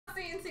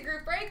Legacy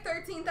Group break,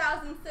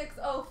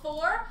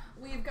 13,604.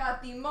 We've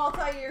got the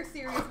multi-year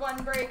Series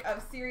 1 break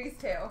of Series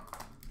 2.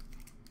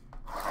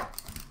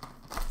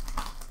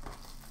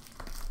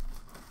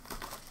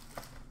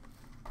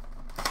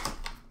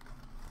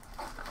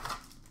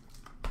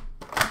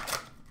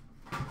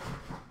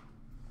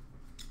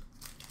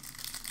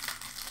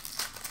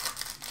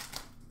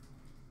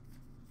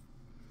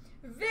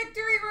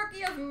 Victory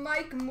rookie of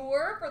Mike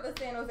Moore for the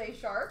San Jose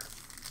Sharks.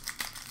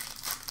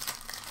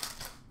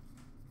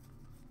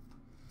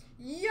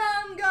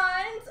 Young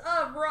Guns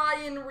of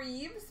Ryan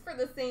Reeves for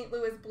the St.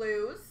 Louis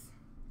Blues.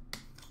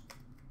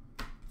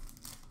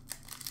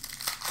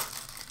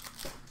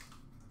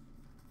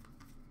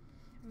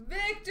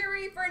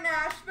 Victory for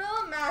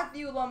Nashville,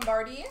 Matthew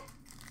Lombardi.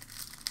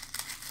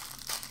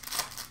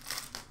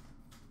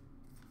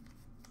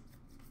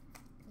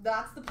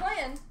 That's the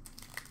plan.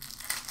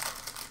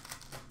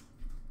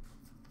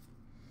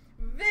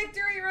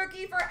 Victory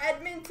rookie for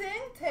Edmonton,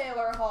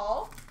 Taylor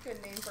Hall.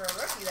 Good name for a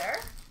rookie there.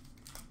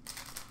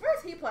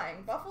 Where's he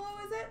playing? Buffalo,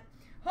 is it?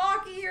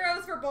 Hockey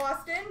Heroes for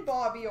Boston,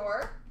 Bobby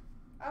Orr.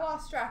 I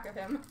lost track of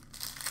him.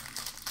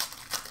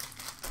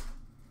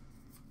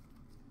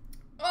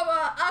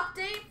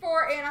 Update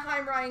for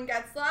Anaheim, Ryan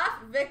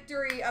Getzlaf.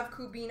 Victory of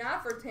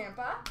Kubina for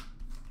Tampa.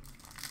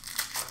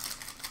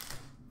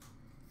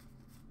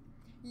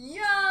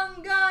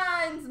 Young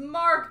Guns,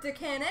 Mark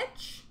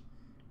Dekanich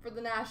for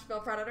the Nashville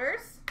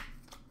Predators.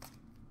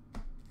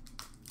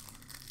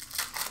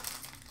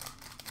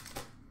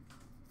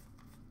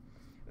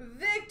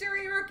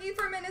 Victory rookie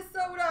for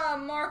Minnesota,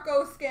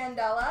 Marco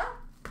Scandella.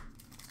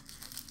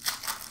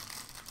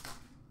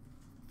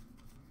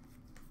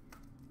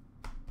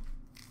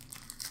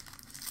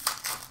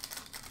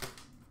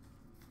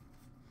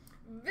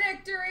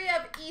 Victory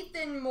of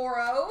Ethan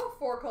Morrow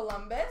for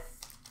Columbus.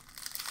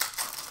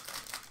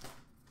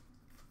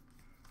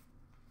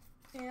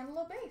 And a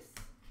little base.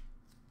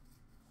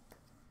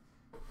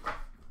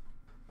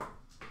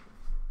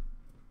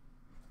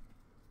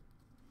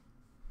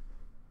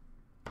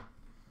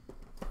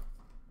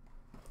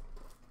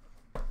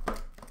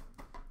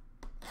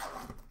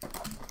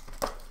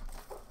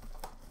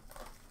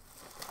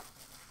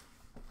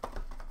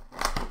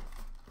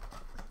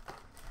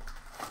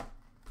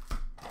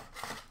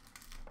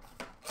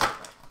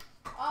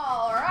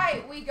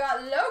 We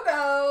got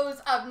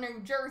logos of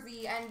New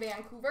Jersey and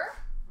Vancouver.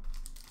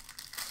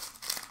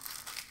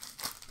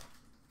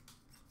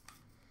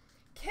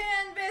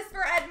 Canvas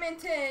for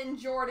Edmonton,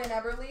 Jordan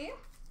Eberle.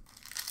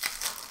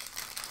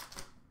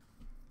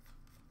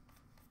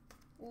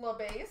 Little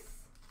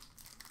base.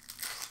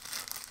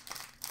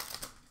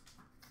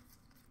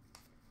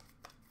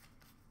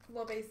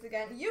 Little base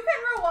again. You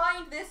can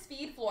rewind this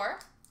feed floor.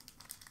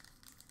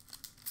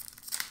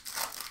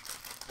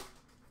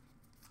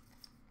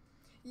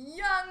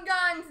 Young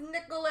Guns,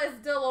 Nicholas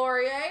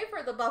Deslauriers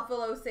for the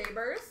Buffalo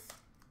Sabres.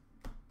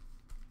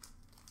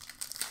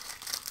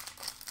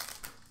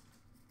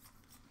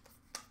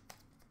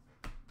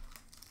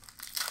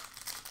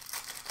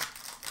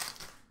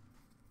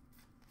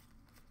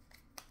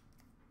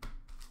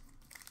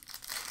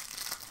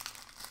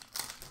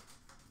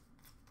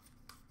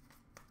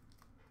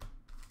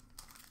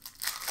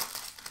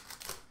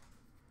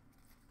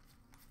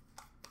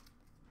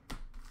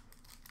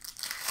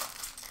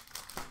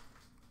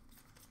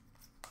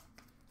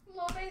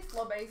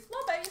 Low base.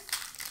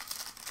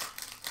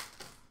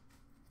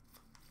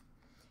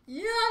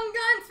 Young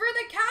Guns for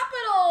the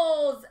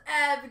Capitals,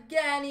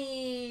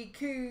 Evgeny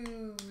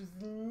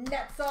Kuznetsov.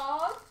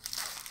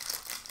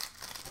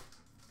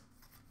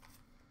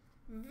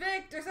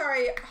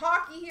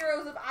 Hockey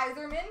Heroes of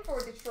Yzerman for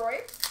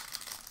Detroit.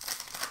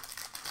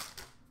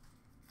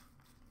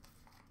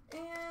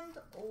 And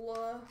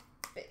La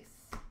base.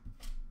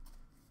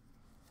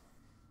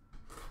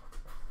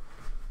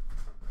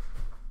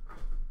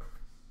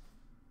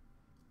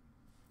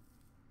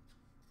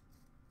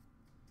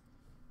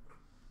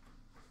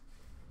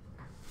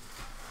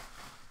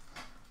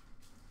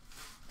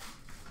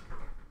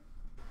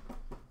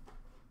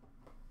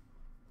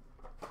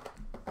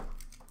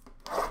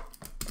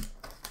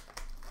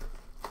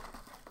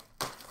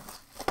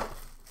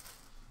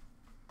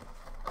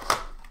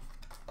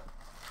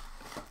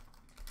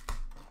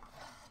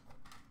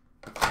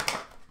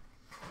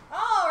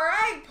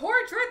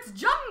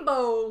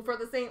 Jumbo for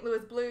the St.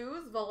 Louis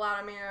Blues,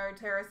 Vladimir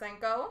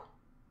Tarasenko.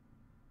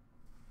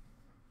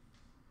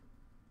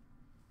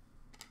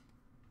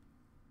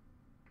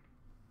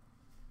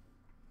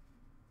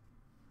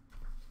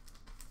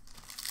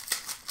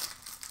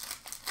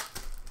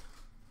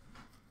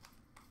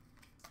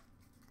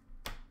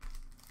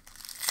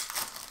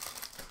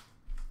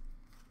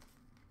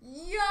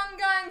 Young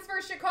Guns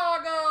for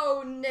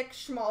Chicago, Nick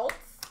Schmaltz.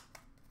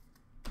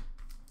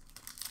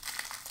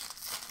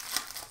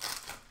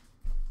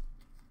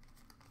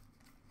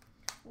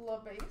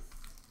 Base.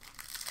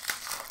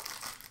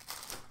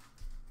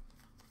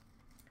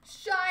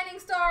 Shining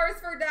Stars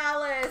for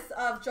Dallas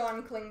of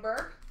John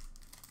Klingberg.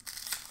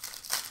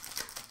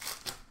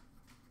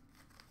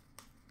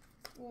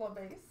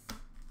 Base.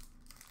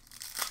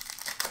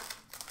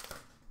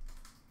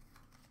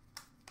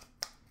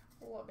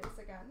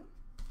 again.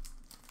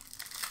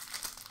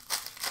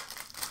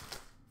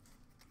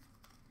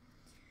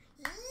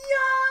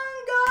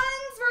 Young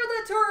Guns for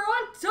the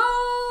Toronto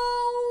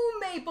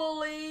Maple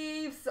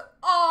Leafs,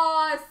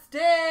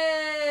 Austin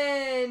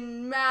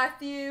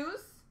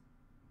Matthews.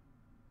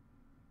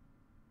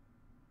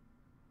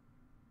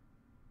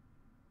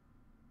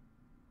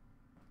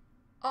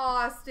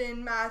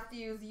 Austin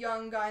Matthews,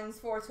 Young Guns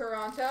for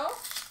Toronto.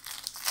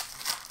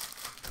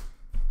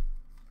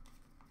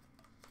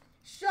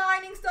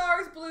 Shining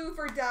Stars Blue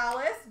for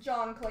Dallas,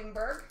 John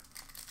Klingberg.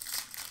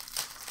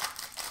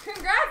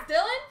 Congrats,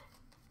 Dylan.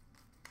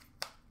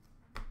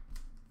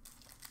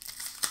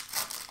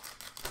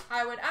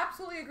 I would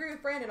absolutely agree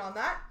with Brandon on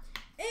that.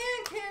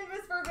 And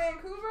canvas for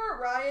Vancouver,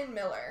 Ryan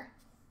Miller.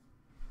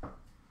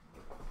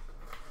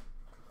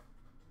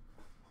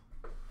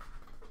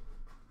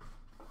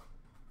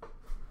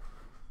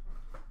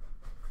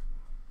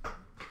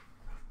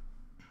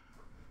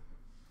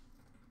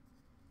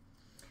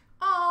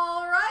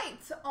 All right,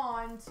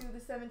 on to the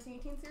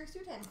 17-18 Series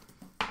 210.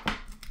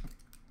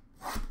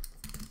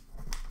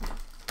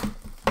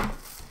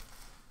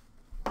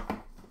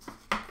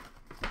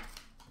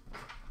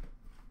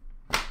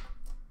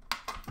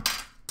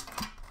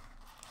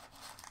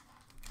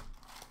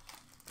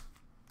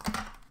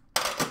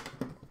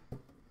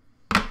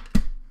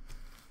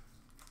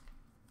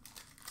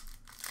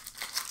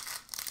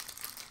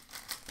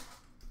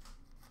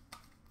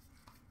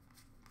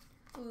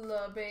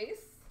 La base.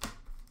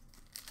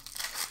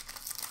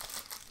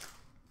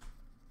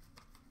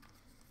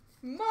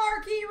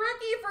 Marquee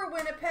rookie for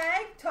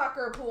Winnipeg,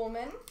 Tucker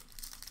Poolman.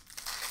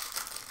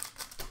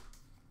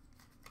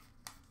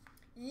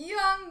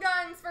 Young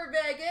Guns for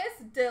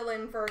Vegas,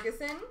 Dylan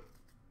Ferguson.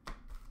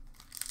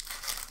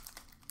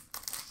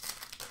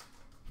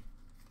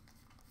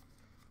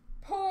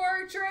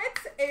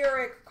 Portraits,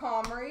 Eric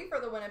Comrie for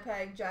the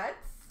Winnipeg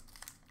Jets.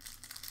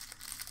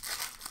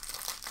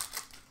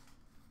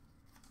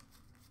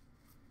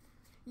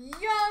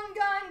 Young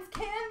Guns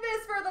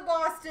canvas for the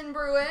Boston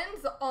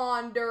Bruins,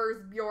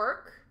 Anders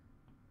Bjork.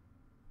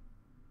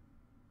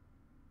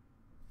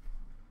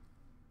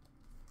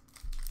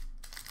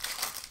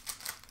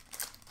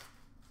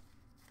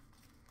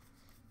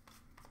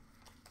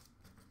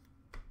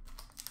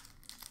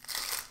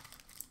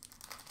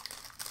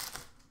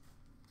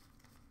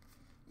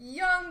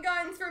 Young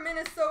Guns for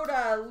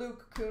Minnesota,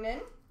 Luke Kunin.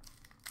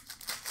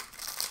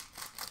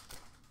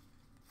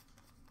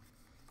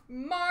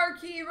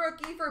 Marquee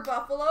rookie for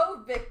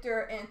Buffalo,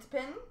 Victor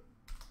Antpin.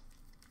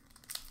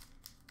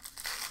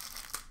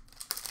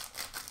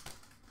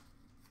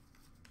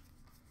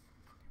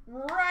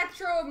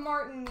 Retro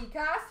Martin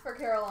Nikas for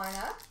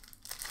Carolina.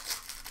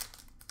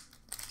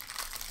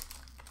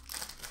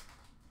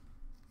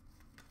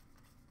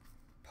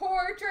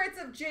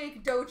 Portraits of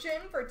Jake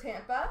Dochin for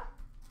Tampa.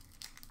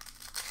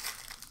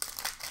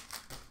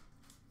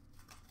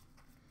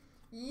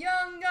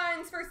 Young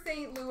Guns for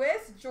St.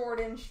 Louis,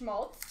 Jordan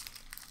Schmaltz.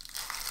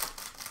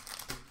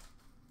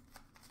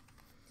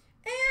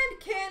 And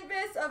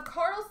canvas of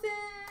Carlson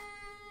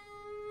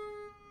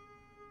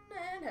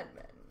and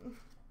Hedman.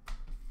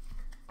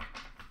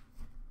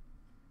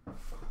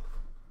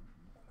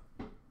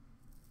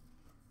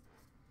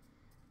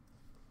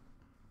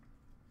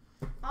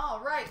 All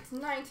right,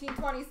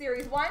 1920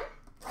 Series 1.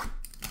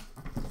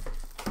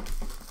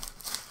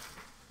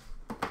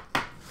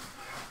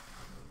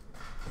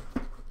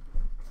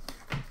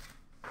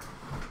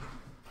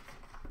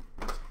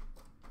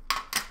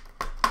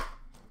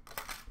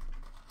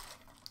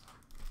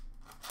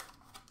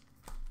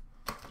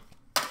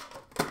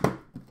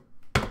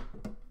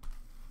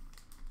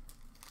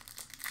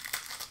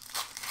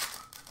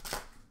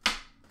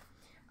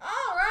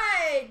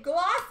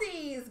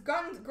 Glossies,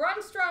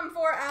 Grundstrom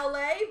for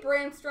LA,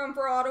 Brandstrom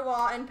for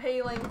Ottawa, and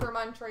Paling for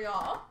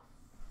Montreal.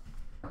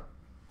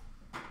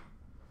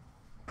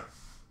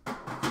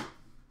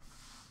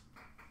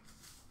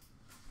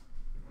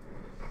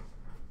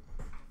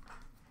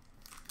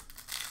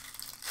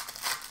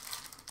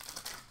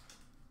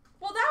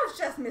 Well, that was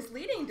just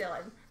misleading,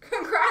 Dylan.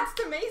 Congrats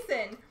to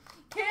Mason.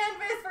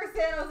 Canvas for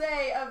San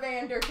Jose,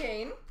 Evander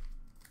Kane.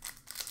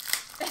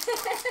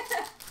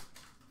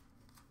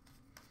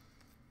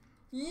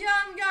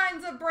 Young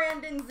Guns of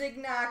Brandon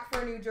Zignac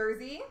for New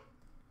Jersey.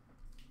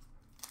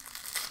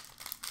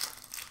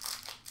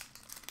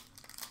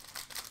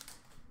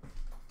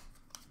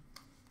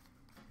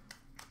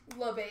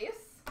 La base.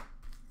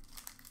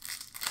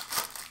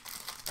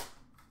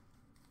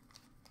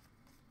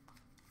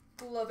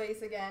 La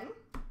base again.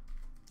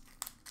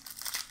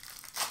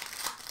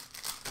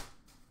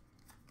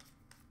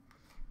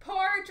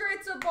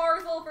 Portraits of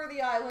Barzal for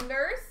the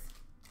Islanders.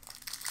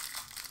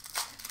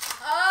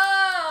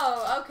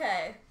 Oh,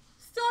 okay.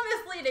 Still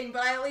misleading,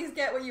 but I at least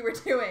get what you were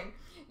doing.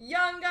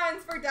 Young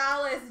Guns for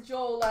Dallas,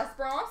 Joel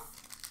Lesbrance.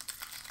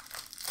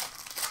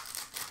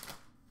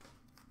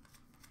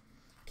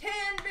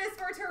 Canvas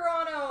for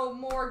Toronto,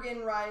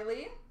 Morgan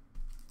Riley.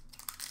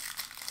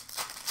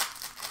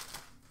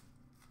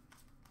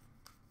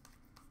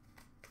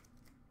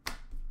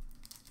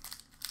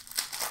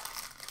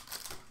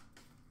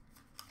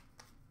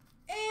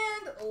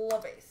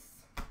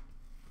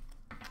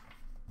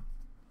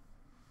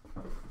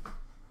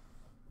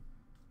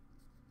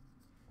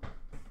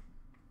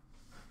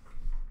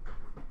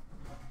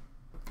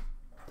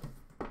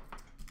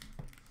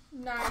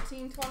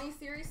 1920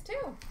 Series 2.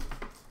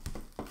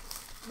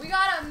 We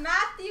got a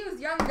Matthews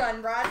Young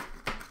Gun, Brad.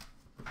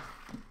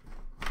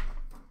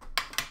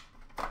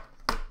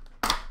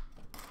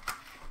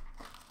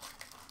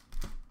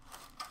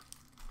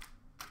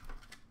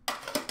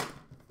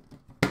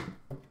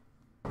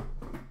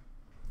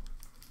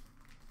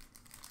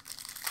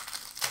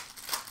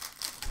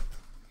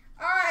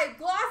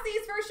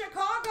 Glossies for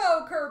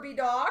Chicago, Kirby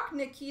Doc,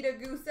 Nikita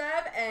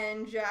Gusev,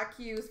 and Jack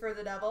Hughes for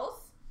the Devils.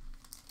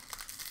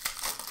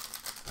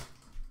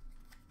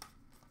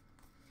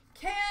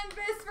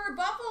 Canvas for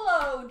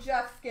Buffalo,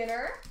 Jeff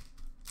Skinner.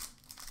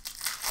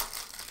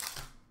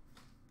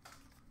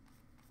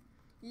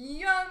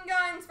 Young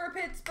Guns for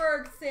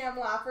Pittsburgh, Sam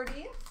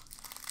Lafferty.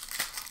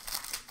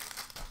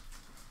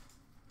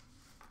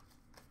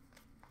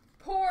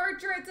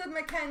 Portraits of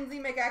Mackenzie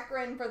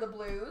McEachran for the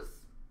Blues.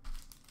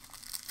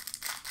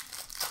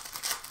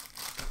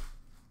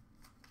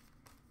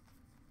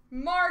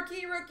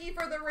 Marquee rookie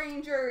for the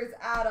Rangers,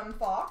 Adam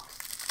Fox.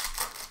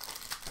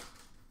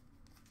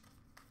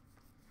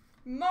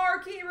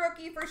 Marquee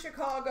rookie for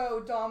Chicago,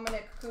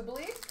 Dominic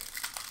Kubalik.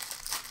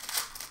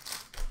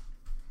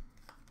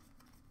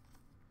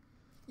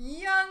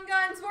 Young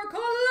Guns for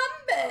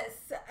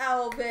Columbus,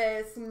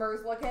 Elvis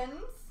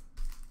Merzlikins.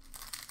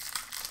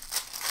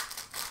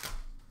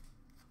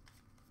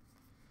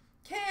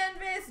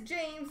 Canvas,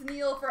 James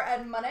Neal for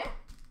Edmonton.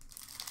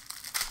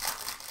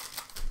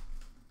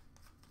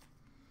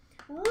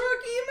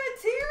 Rookie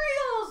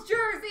Materials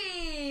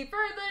jersey for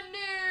the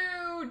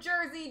New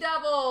Jersey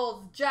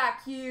Devils,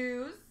 Jack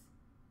Hughes.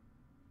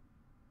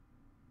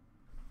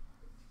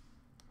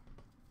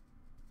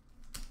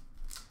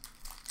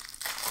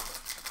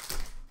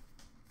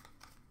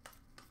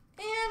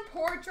 And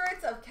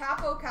portraits of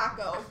Capo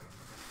Caco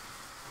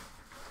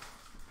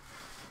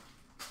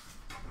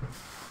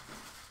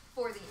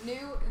for the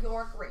New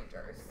York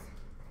Rangers.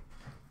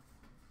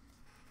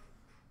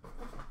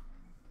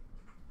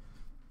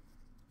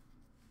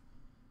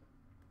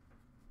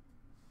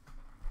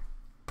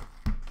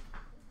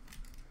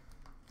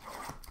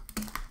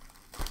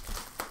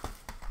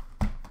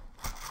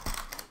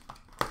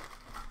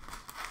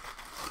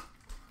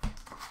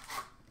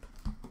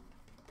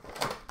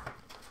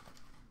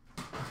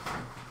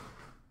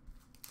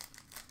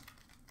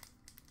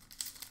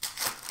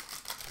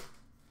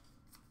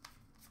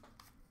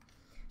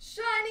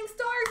 Shining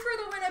Stars for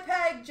the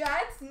Winnipeg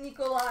Jets,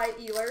 Nikolai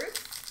Ehlers.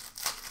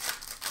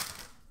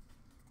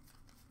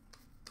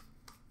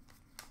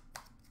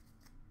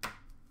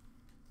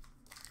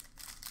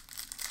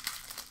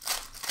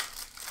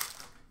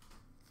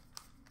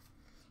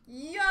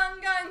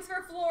 Young Guns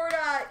for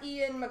Florida,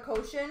 Ian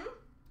McCoshen.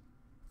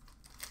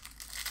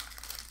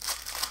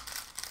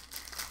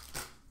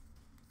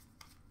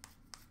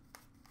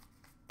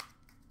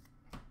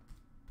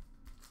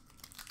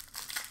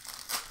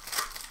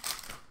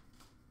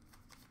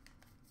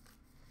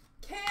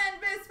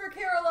 For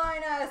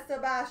Carolina,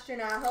 Sebastian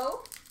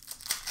Aho.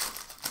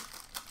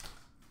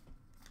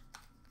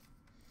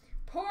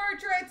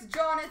 Portraits,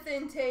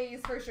 Jonathan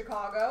Toews for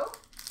Chicago.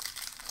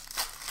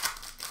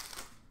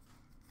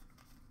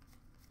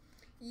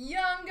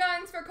 Young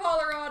Guns for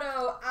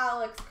Colorado,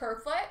 Alex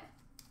Kerfoot.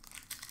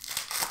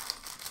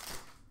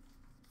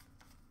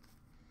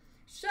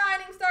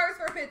 Shining Stars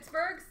for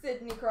Pittsburgh,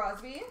 Sidney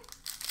Crosby.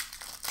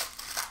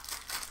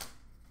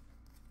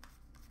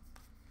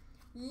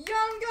 Young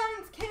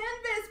Guns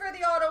Canvas for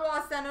the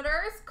Ottawa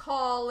Senators,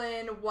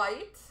 Colin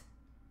White.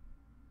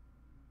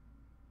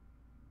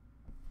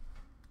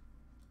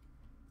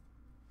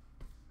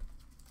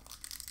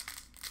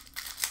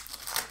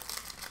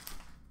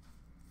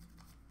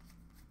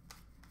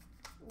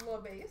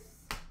 LeBase.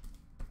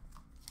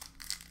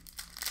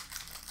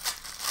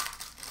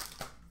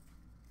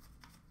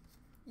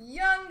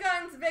 Young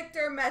Guns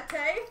Victor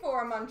Mete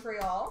for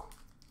Montreal.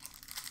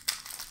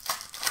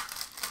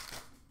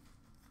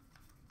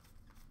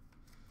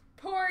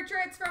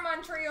 Portraits for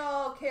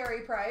Montreal,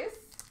 Carey Price.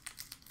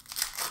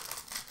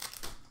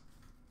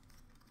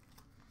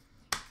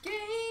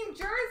 Game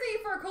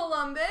jersey for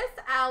Columbus,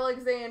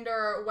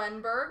 Alexander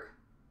Wenberg.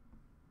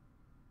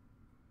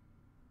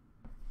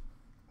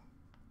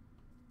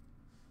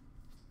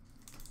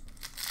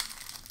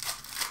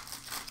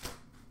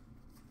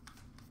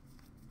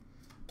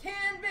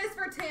 Canvas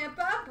for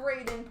Tampa,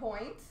 Braden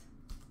Point.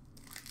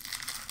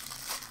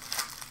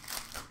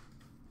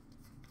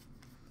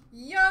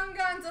 Young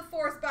Guns of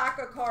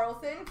Forsbacka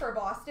Carlson for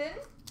Boston.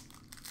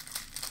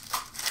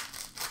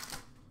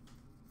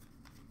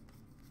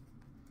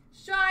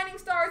 Shining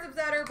Stars of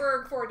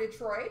Zetterberg for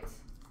Detroit.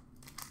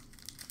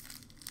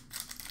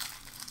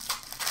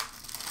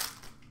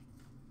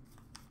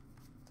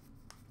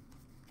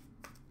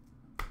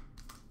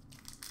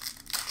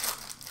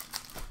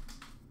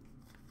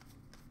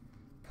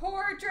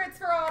 Portraits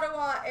for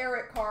Ottawa,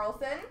 Erik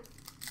Karlsson.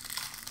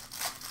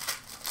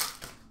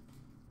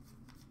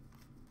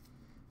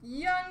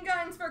 Young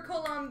Guns for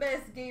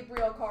Columbus,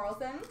 Gabriel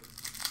Carlson.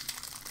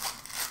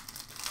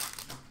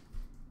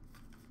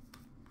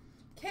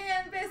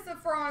 Canvas of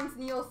Franz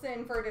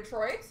Nielsen for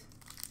Detroit.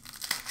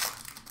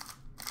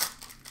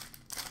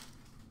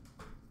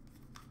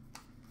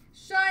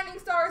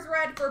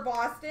 red for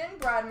Boston,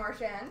 Brad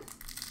Marchand.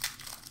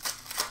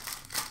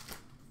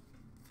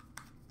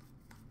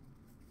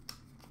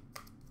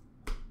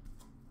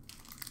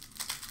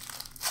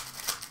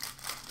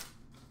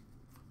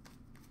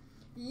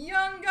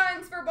 Young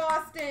Guns for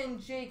Boston,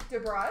 Jake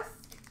DeBrusk.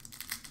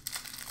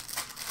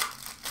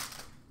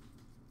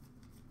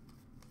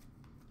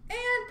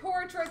 And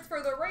Portraits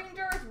for the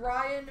Rangers,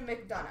 Ryan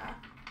McDonough.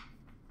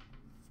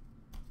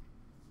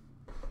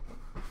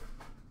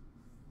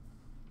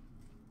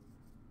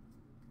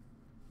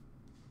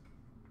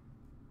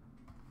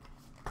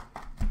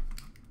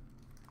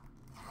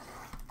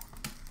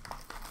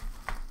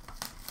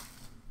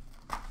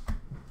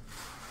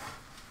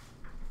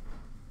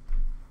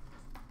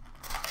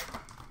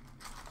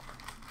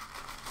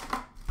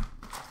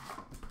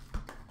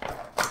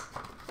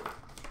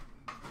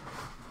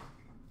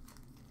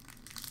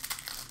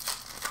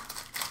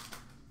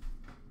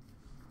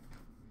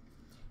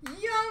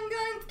 Young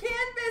Guns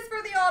canvas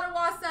for the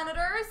Ottawa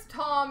Senators,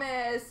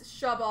 Thomas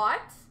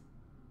Chabot.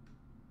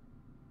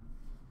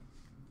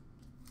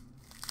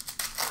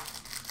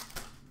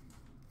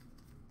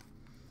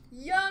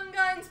 Young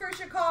Guns for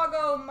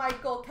Chicago,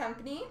 Michael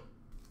Kempny.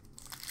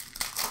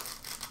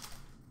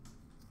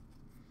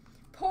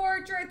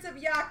 Portraits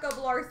of Jakob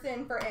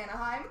Larson for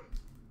Anaheim.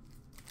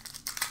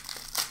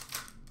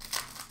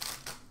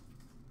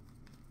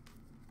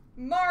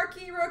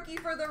 Marquee rookie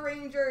for the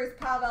Rangers,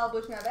 Pavel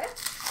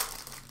Buchnevich.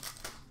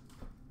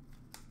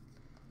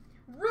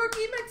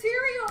 Rookie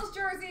Materials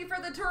jersey for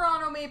the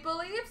Toronto Maple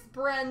Leafs,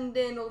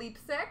 Brendan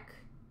Leipsic.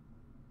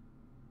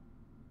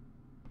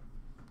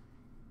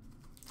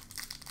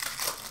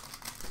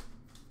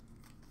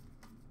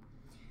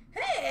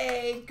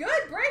 Hey,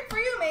 good break for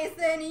you,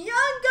 Mason.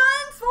 Young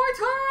Guns for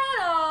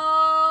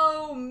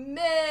Toronto,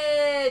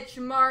 Mitch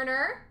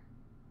Marner.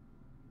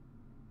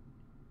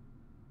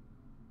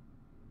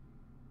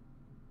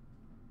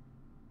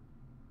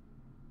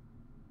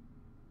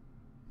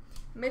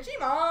 Mitchie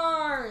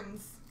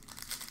Marnes.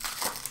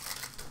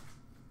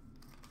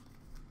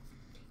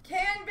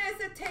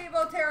 Canvas of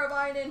Teuvo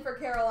Teravainen for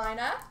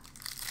Carolina.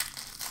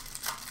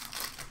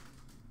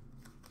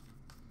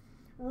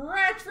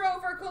 Retro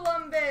for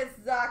Columbus,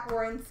 Zach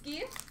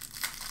Werenski.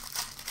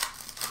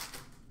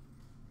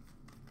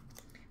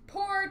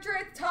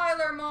 Portrait,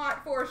 Tyler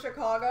Mott for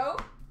Chicago.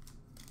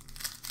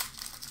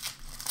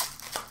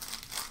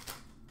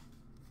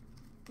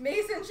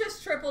 Mason's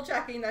just triple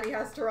checking that he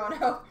has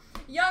Toronto.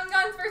 Young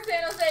Guns for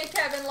San Jose,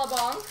 Kevin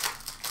LeBlanc.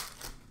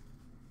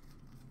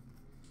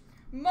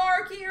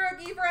 Marquee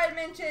rookie for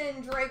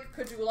Edmonton, Drake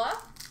Caggiula.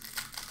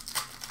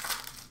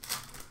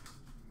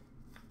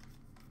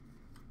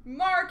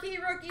 Marquee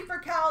rookie for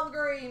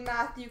Calgary,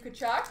 Matthew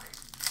Tkachuk.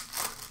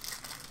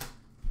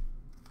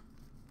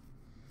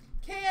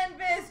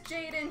 Canvas,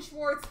 Jaden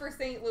Schwartz for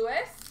St.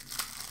 Louis.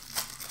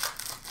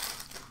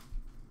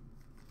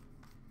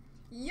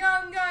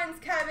 Young Guns,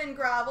 Kevin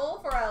Gravel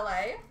for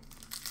LA.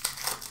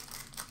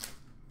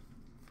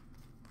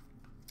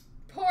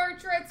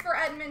 Portraits for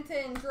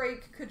Edmonton,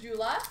 Drake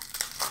Caggiula.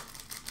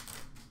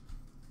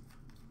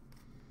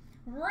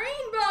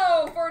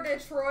 Rainbow for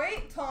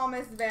Detroit,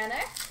 Thomas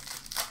Vanek.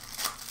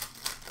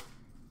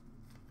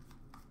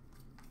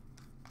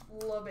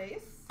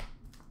 LaBase.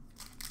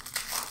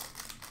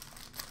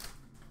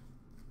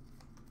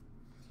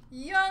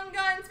 Young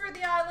Guns for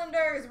the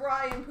Islanders,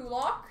 Ryan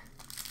Pulock.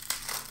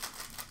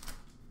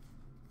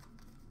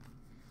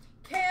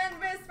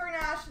 Canvas for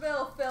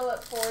Nashville,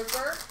 Philip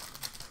Forsberg.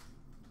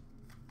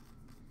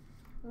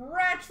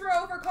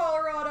 Retro for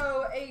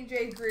Colorado,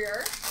 AJ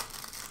Greer.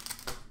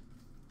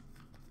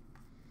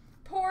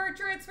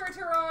 Portraits for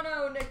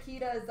Toronto,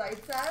 Nikita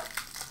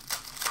Zaitsev.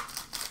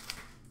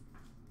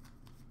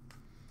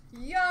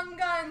 Young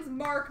Guns,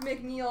 Mark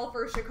McNeil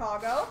for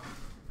Chicago.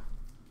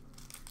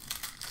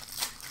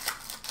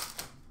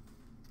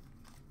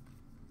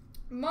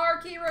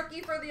 Marquee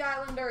rookie for the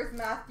Islanders,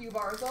 Matthew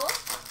Barzal.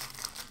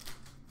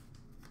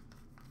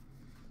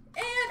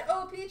 And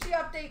OPG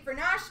update for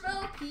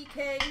Nashville,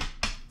 PK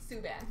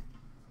Subban.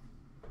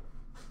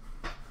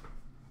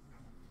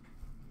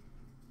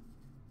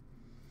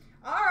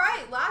 All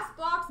right, last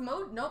box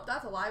mode. Nope,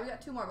 that's a lie. We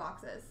got 2 more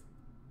boxes.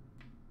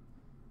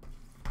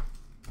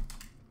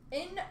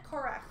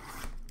 Incorrect.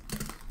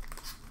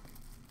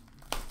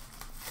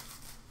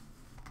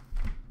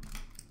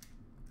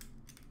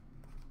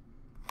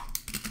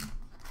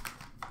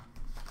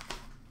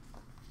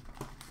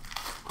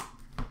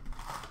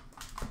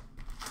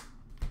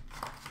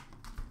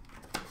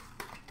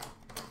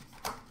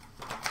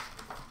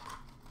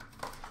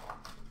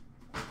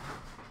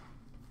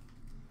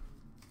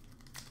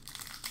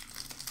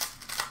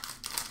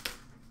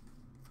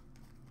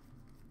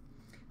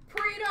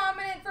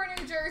 Predominant for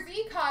New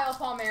Jersey, Kyle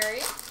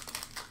Palmieri.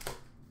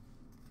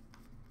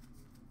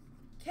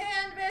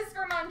 Canvas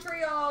for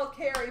Montreal,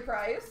 Carey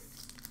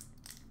Price.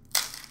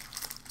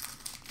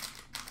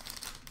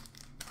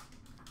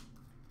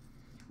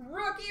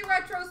 Rookie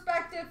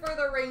retrospective for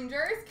the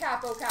Rangers,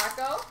 Capo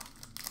Caco.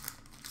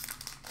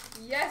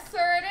 Yes,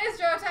 sir, it is,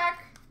 Joe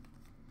Tech.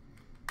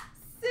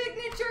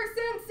 Signature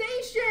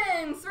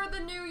sensations for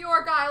the New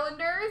York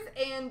Islanders,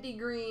 Andy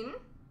Green.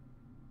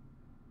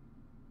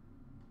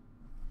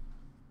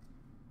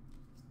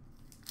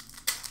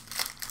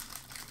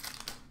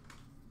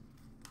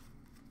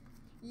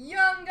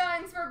 Young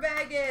Guns for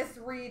Vegas,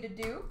 Reed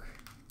Duke.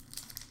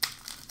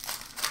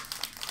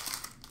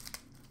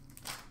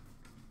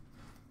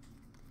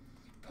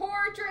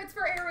 Portraits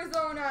for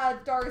Arizona,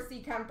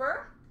 Darcy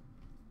Kemper.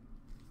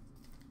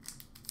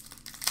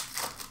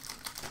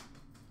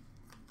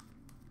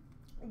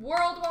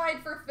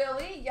 Worldwide for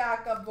Philly,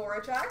 Jakub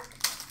Voracek.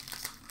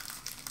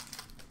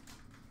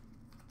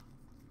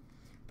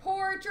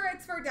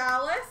 Portraits for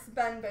Dallas,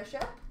 Ben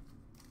Bishop.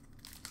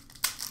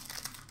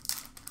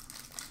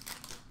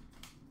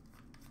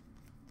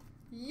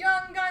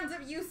 Young Guns of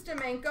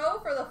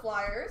Ustimenko for the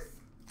Flyers.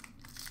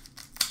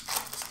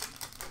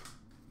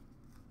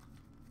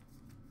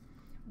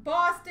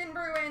 Boston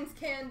Bruins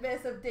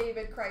canvas of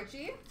David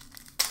Krejci.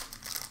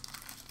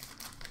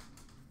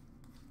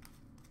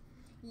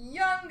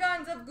 Young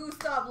Guns of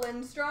Gustav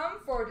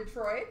Lindstrom for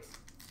Detroit.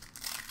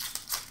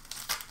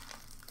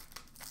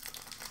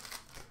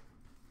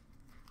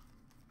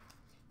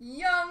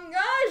 Young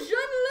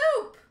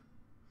Jean-Loup.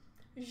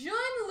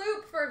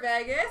 Jean-Loup for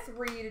Vegas,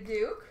 Reed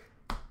Duke.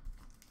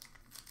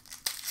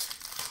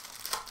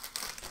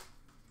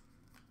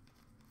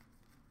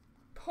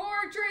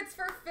 Portraits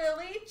for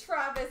Philly,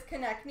 Travis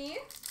Konechny.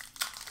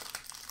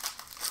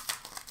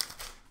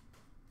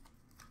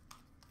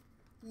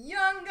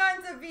 Young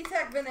Guns of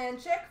Vitek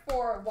Vanacek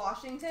for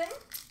Washington.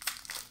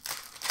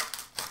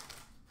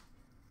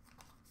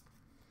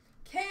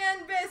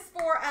 Canvas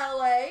for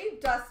LA,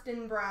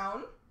 Dustin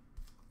Brown.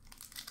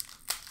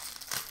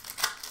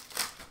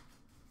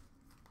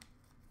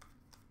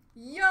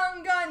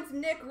 Young Guns,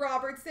 Nick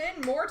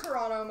Robertson, more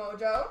Toronto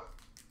Mojo.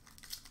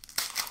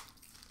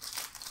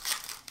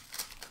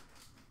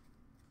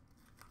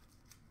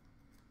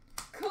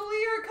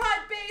 Clear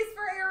cut base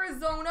for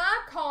Arizona,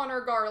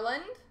 Connor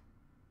Garland.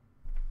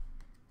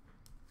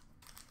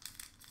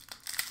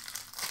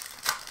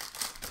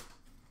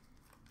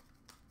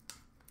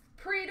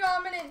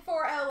 Predominant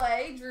for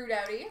LA, Drew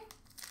Doughty.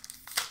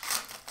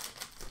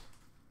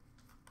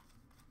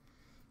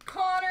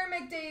 Connor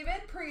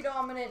McDavid,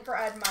 predominant for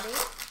Ed Money.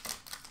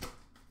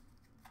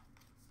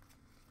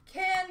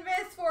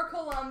 Canvas for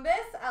Columbus,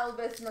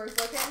 Elvis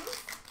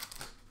Merzlikins.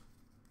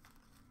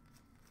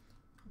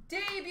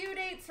 Debut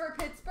dates for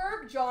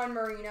Pittsburgh, John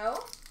Marino.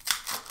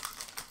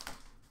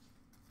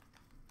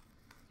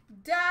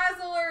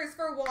 Dazzlers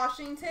for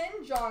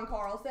Washington, John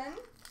Carlson.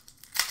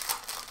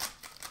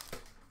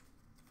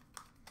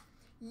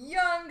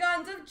 Young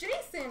Guns of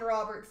Jason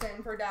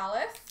Robertson for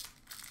Dallas.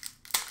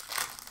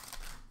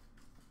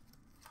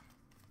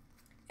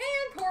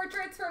 And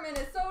portraits for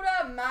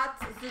Minnesota, Matt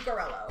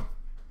Zuccarello.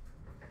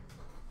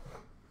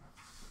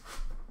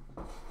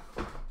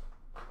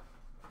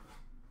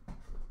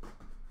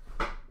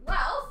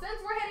 Well, since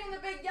we're hitting the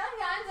big Young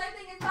Guns, I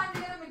think it's time to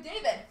get a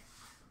McDavid.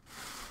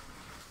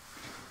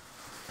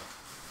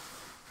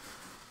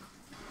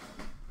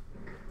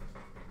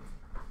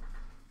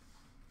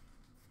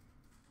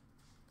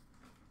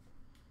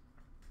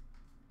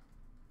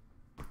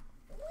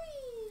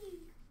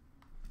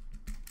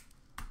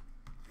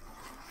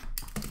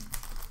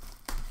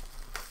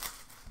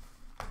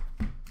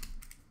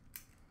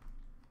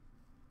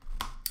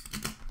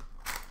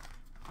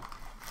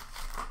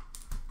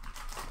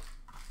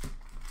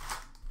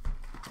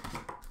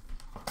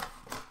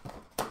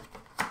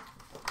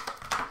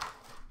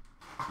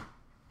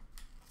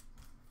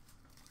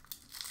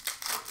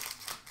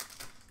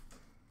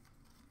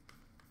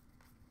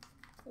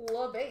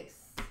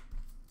 Base.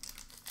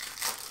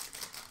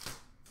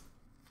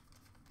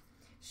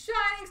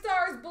 Shining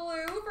Stars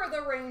Blue for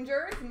the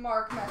Rangers,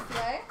 Mark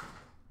Messier.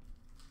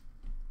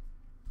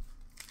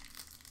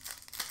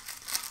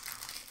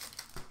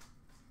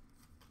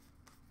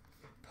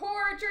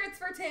 Portraits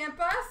for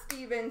Tampa,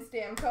 Steven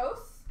Stamkos.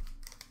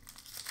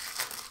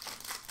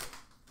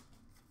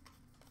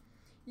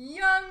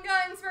 Young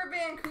Guns for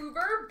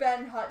Vancouver,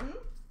 Ben Hutton.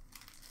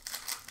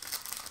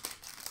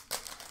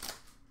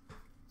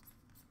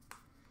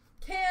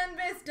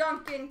 Canvas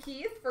Duncan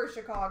Keith for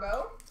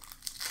Chicago.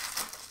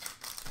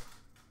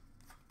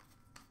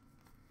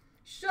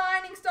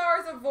 Shining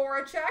Stars of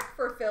Voracek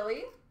for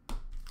Philly.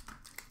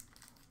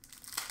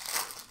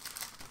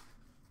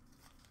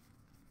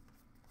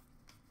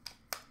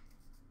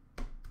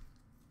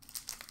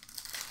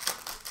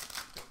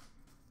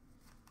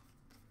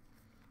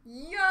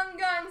 Young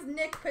Guns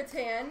Nick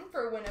Patan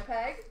for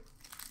Winnipeg.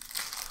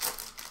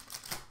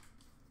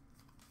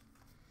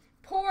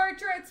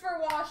 Portraits for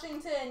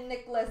Washington,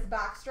 Nicholas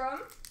Backstrom.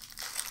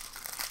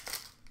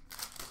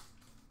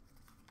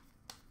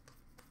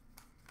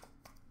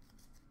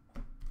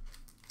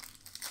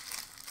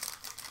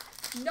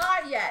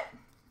 Not yet.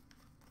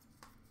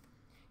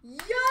 Young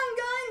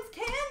Guns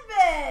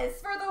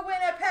Canvas for the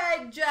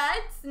Winnipeg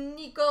Jets,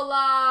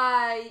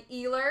 Nikolai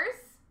Ehlers.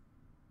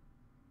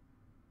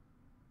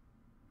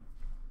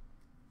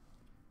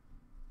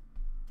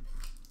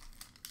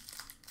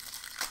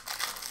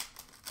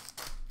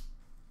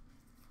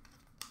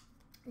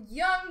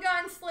 Young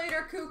Gun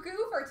Slater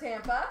Cuckoo for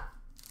Tampa.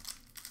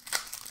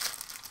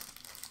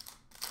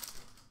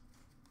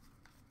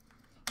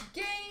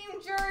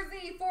 Game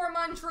jersey for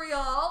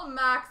Montreal,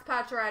 Max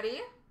Pacioretty.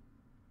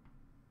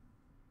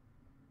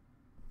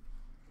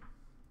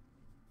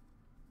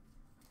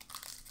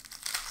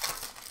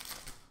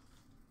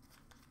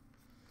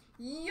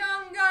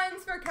 Young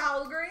Guns for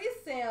Calgary,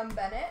 Sam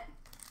Bennett.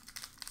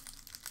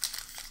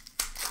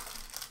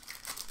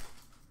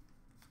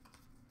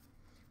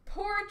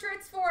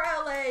 Portraits for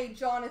LA,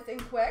 Jonathan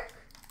Quick.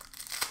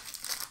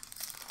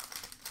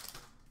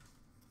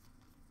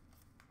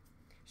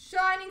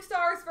 Shining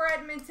Stars for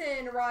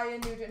Edmonton,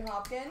 Ryan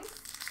Nugent-Hopkins.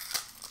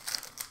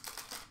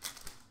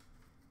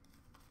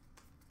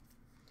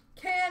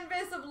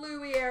 Canvas of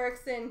Louis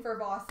Eriksson for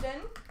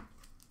Boston.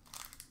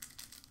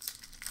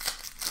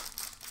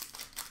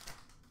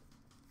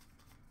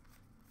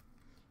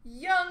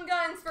 Young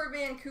Guns for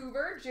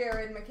Vancouver,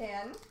 Jared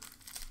McCann.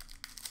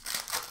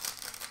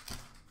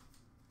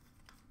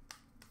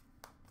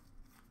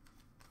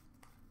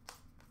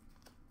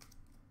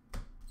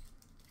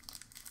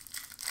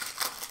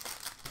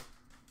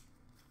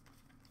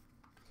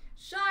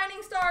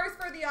 Shining Stars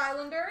for the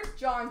Islanders,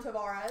 John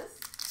Tavares.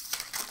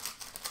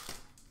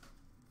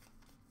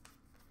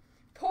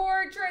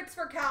 Portraits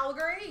for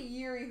Calgary,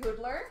 Yuri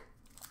Hudler.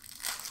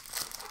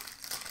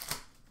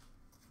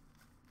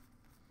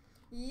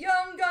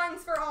 Young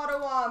Guns for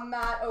Ottawa,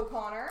 Matt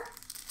O'Connor.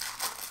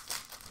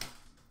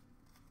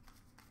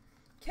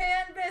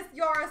 Canvas,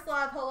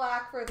 Yaroslav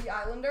Halak for the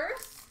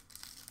Islanders.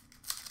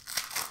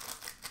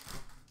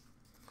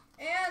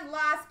 And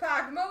last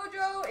pack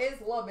mojo is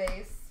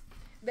LaBase.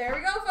 There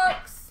we go,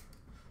 folks.